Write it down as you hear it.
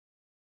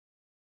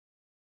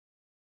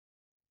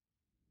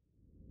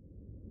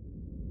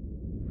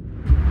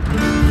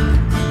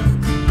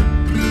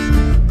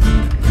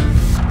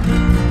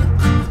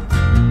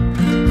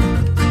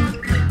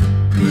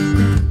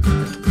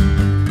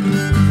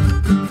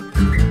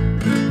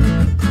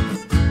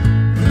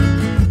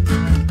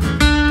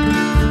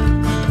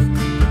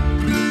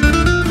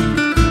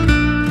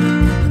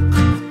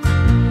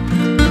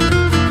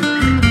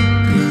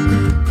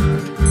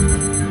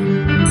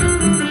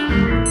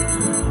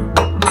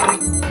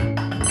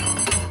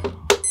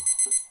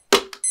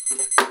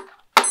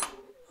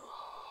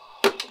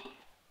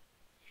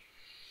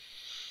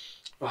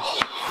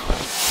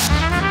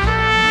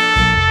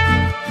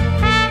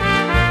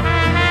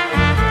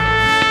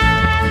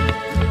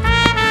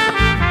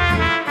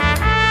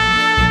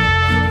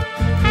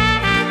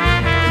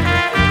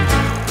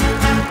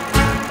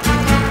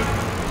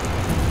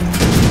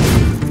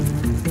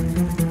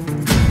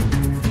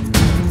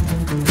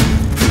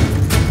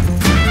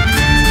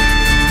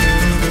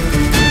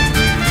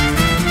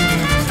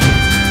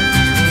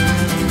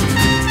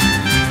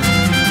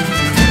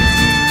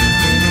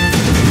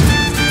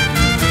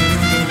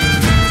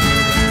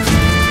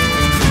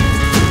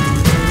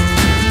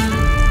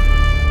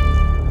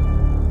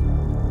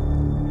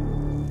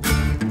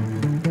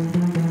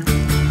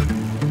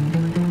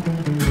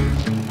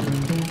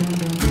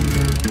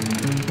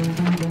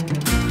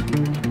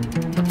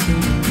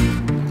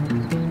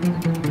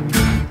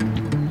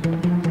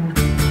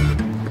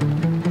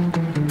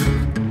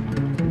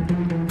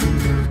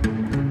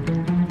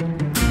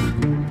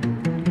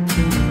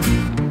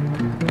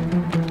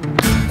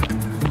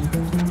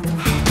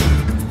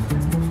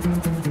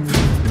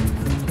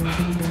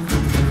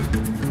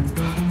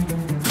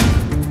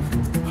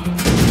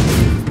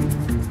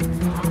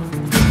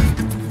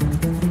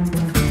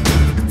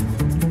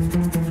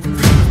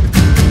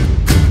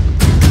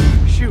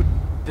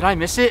Did I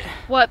miss it?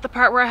 What, the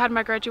part where I had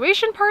my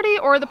graduation party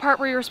or the part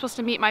where you were supposed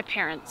to meet my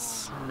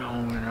parents?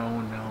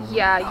 No.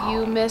 Yeah,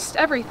 you missed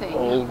everything.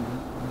 Oh,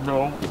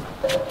 no.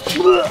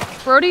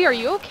 Brody, are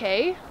you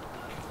okay?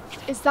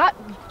 Is that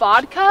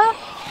vodka?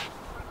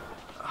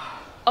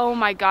 Oh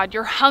my God,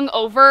 you're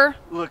hungover.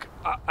 Look,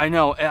 I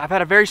know. I've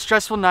had a very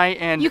stressful night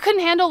and... You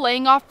couldn't handle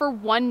laying off for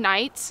one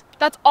night?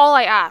 That's all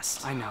I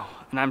asked. I know,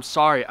 and I'm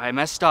sorry. I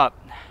messed up.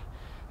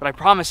 But I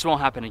promise it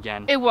won't happen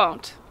again. It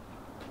won't.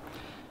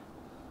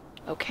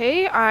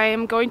 Okay,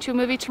 I'm going to a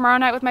movie tomorrow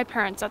night with my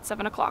parents at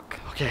 7 o'clock.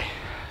 Okay,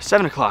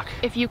 7 o'clock.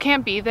 If you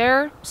can't be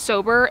there,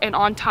 sober and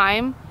on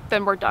time,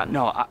 then we're done.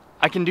 No,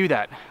 I can do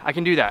that. I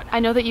can do that. I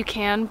know that you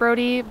can,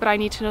 Brody, but I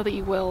need to know that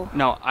you will.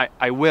 No,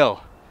 I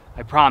will.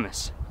 I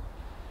promise.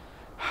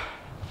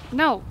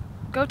 No,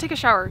 go take a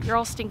shower. You're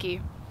all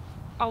stinky.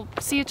 I'll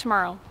see you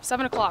tomorrow,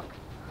 7 o'clock.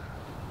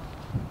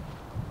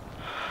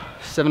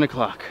 7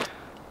 o'clock.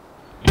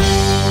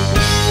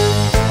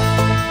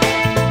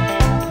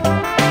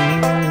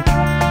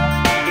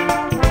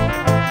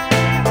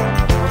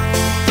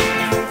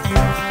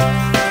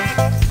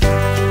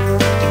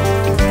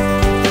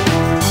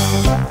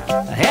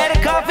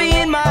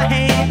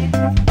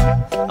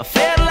 I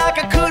felt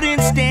like I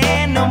couldn't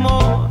stand no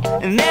more,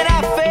 and then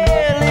I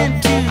fell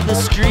into the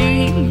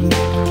stream.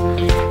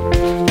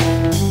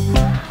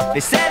 They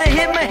said I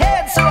hit my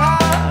head so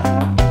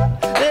hard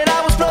that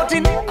I was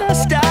floating in the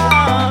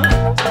stars.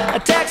 A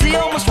taxi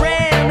almost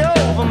ran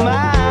over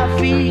my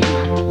feet.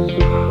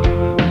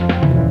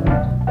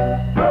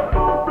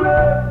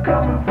 Blood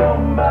coming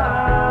from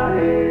my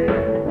head.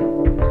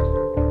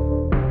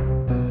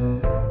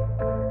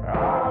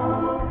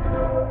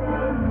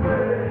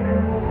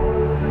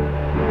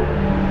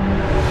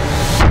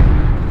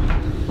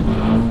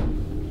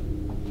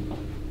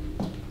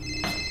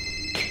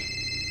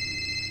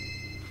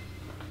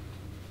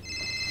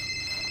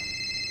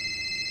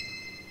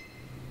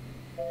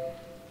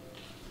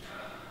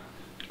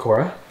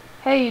 Cora?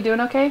 Hey, you doing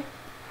okay?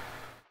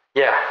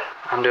 Yeah,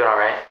 I'm doing all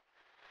right.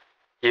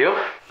 You?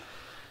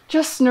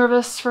 Just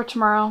nervous for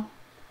tomorrow.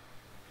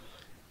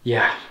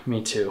 Yeah,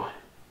 me too.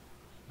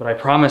 But I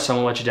promise I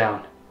won't let you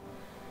down.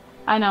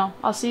 I know.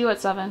 I'll see you at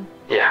 7.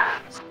 Yeah.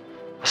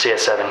 I'll see you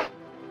at 7.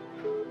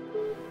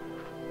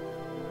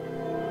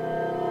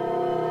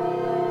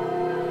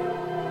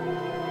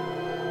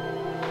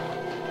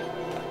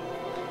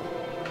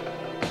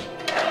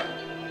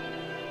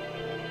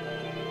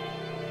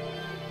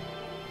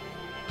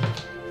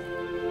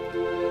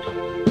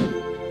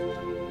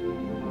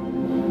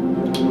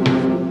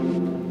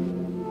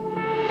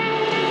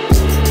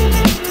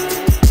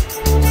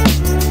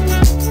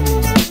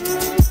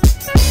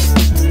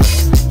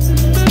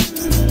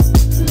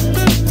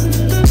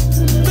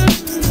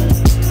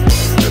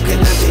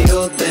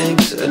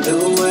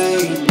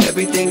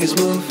 Everything is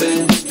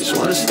moving, just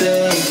wanna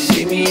stay.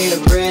 See me in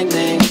a brand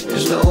name,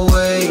 there's no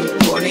way.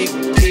 Corny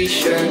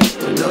t-shirt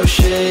with no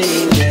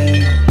shame,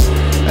 yeah.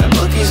 Got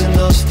monkeys and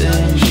those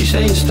things, she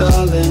saying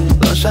stalling.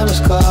 Lunchtime is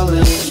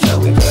calling, now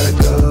we gotta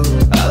go.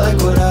 I like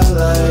what I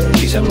like,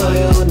 she's at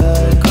my own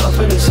night.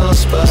 Confidence on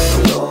spike,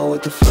 I'm going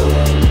with the flow.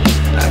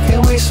 I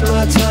can't waste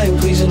my time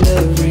pleasing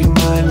every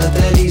mind. Let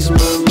that ease my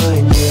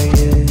mind,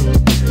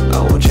 yeah.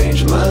 I won't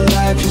change my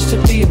life just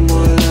to be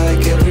more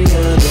like every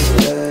other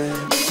guy.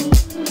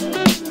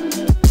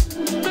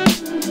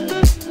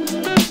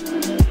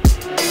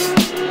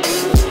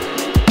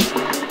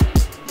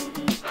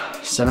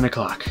 7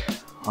 o'clock,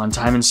 on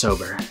time and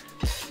sober.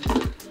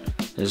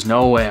 There's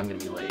no way I'm gonna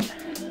be late.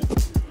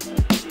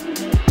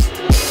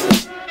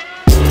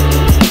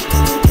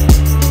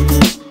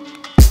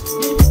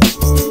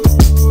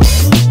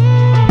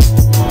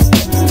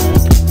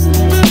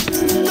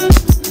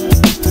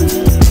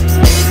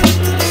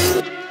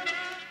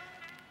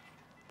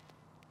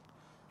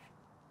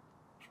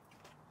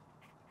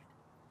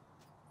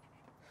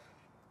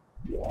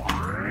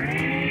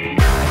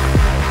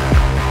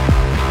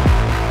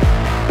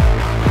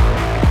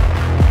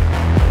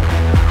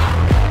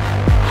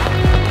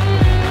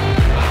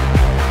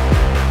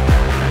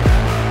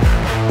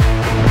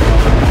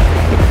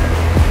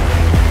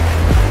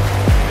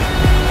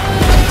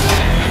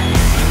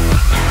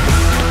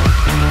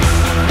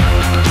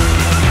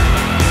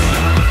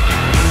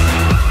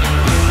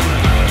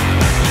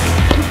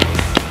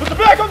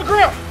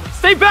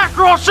 Stay back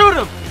or I'll shoot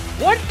him!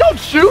 What? Don't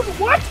shoot!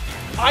 What?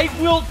 I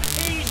will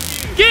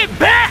tase you! Get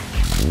back!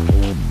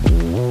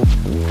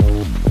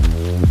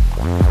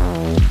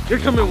 You're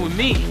coming with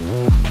me.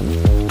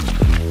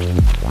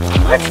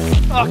 What?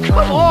 Oh,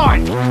 come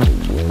on!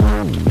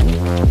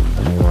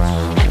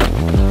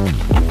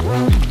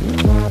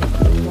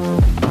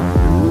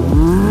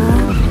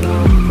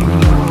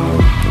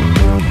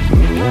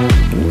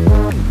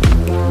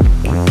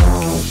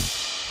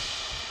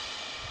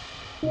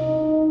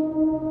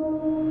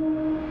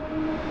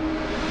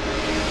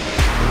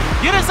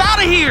 Get us out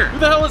of here! Who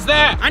the hell is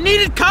that? I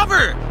needed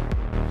cover!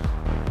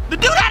 The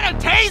dude had a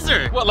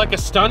taser! What, like a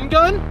stun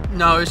gun?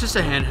 No, it's just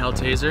a handheld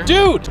taser.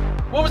 Dude,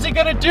 what was he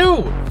gonna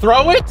do?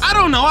 Throw it? I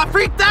don't know, I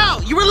freaked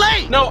out. You were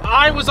late. No,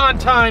 I was on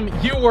time,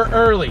 you were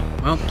early.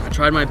 Well, I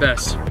tried my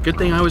best. Good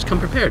thing I always come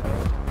prepared.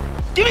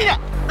 Give me that.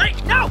 Hey,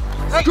 no.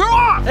 Hey. Screw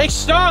off. Hey,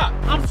 stop!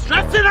 I'm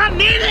stressing, I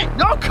need it.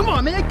 No, come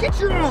on, man, get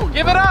your own.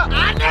 Give it up!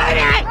 I need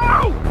it.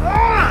 Oh.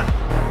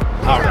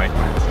 All right,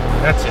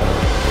 that's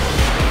it.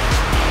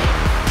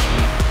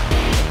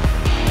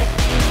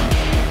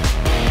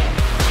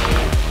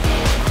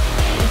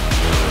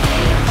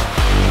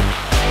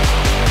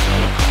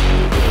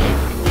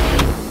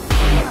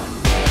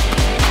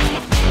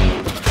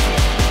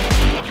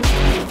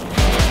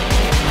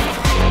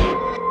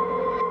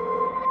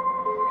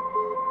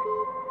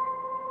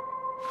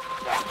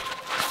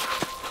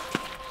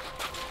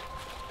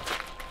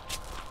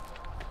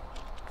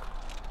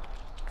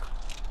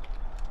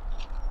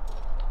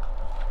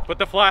 Put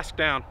the flask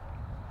down.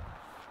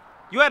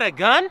 You had a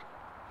gun?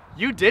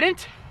 You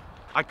didn't?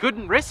 I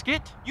couldn't risk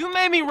it. You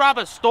made me rob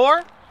a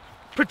store?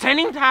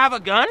 Pretending to have a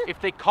gun?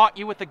 If they caught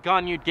you with a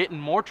gun, you'd get in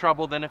more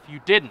trouble than if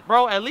you didn't.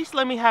 Bro, at least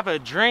let me have a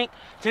drink.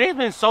 Today's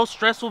been so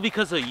stressful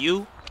because of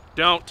you.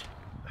 Don't.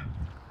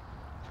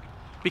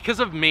 Because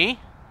of me,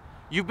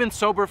 you've been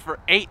sober for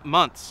 8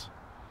 months.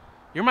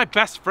 You're my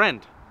best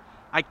friend.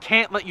 I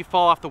can't let you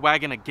fall off the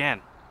wagon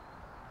again.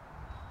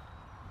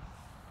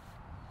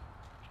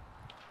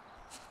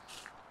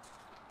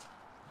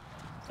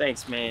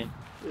 Thanks, man.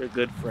 You're a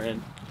good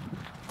friend.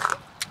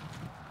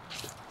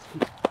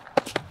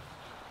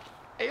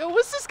 Hey, yo,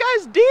 what's this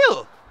guy's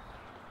deal?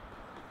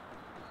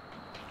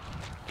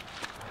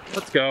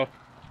 Let's go.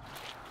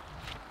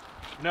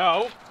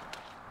 No.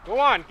 Go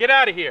on, get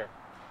out of here.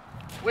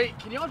 Wait,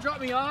 can y'all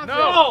drop me off?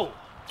 No!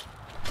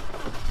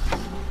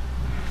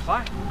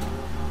 Fine.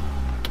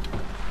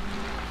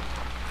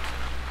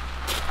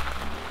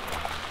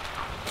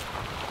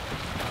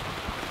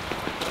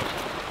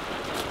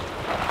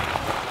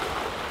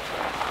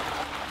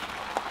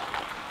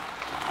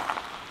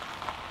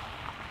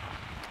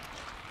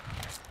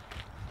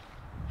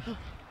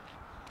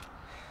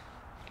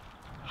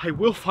 I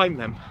will find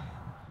them.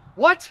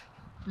 What?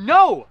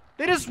 No!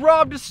 They just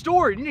robbed a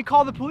store. You need to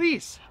call the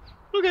police.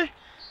 Okay.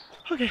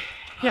 Okay.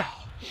 Yeah.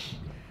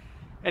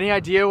 Any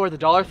idea where the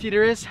Dollar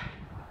Theater is?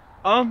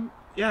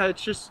 Yeah,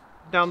 it's just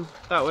down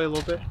that way a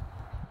little bit.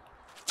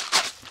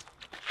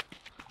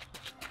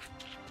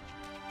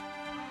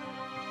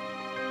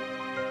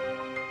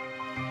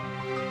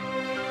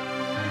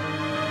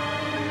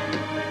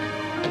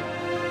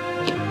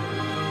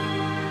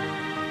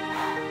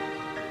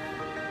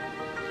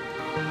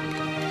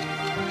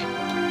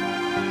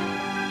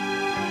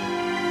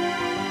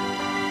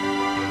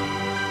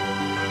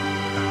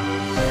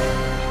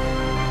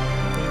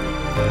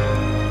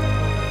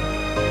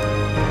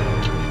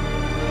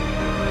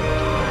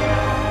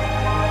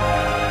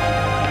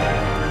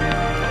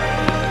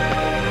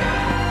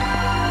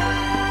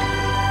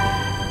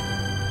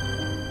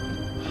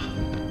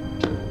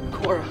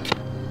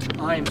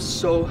 I'm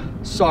so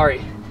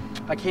sorry.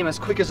 I came as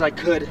quick as I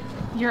could.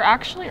 You're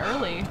actually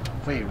early.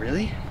 Wait,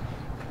 really?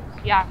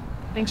 Yeah,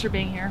 thanks for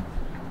being here.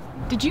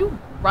 Did you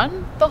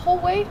run the whole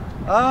way?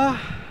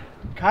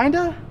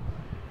 Kinda.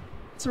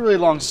 It's a really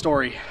long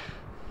story.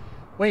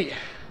 Wait,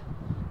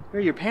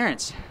 where are your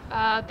parents?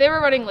 They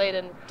were running late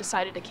and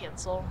decided to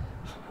cancel.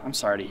 I'm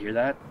sorry to hear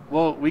that.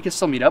 Well, we can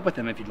still meet up with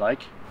them if you'd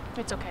like.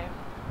 It's okay.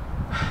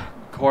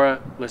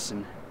 Cora,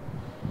 listen.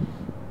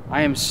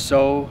 I am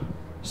so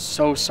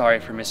sorry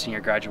for missing your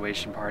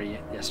graduation party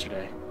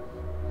yesterday.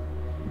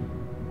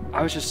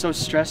 I was just so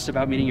stressed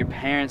about meeting your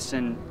parents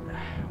and,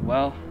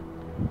 well,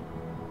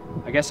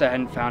 I guess I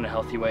hadn't found a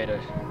healthy way to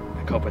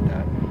cope with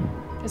that.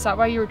 Is that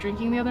why you were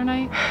drinking the other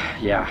night?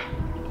 Yeah,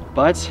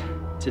 but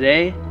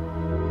today,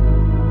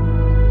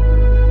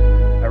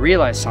 I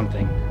realized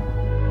something.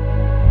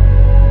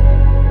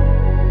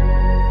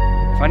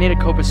 If I need to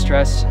cope with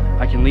stress,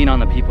 I can lean on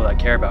the people that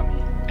care about me.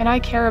 And I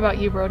care about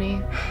you,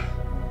 Brody.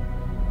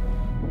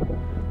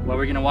 Well,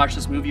 we're gonna watch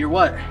this movie or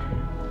what?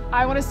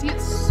 I want to see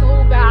it so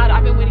bad.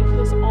 I've been waiting for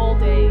this all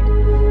day.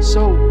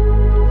 So,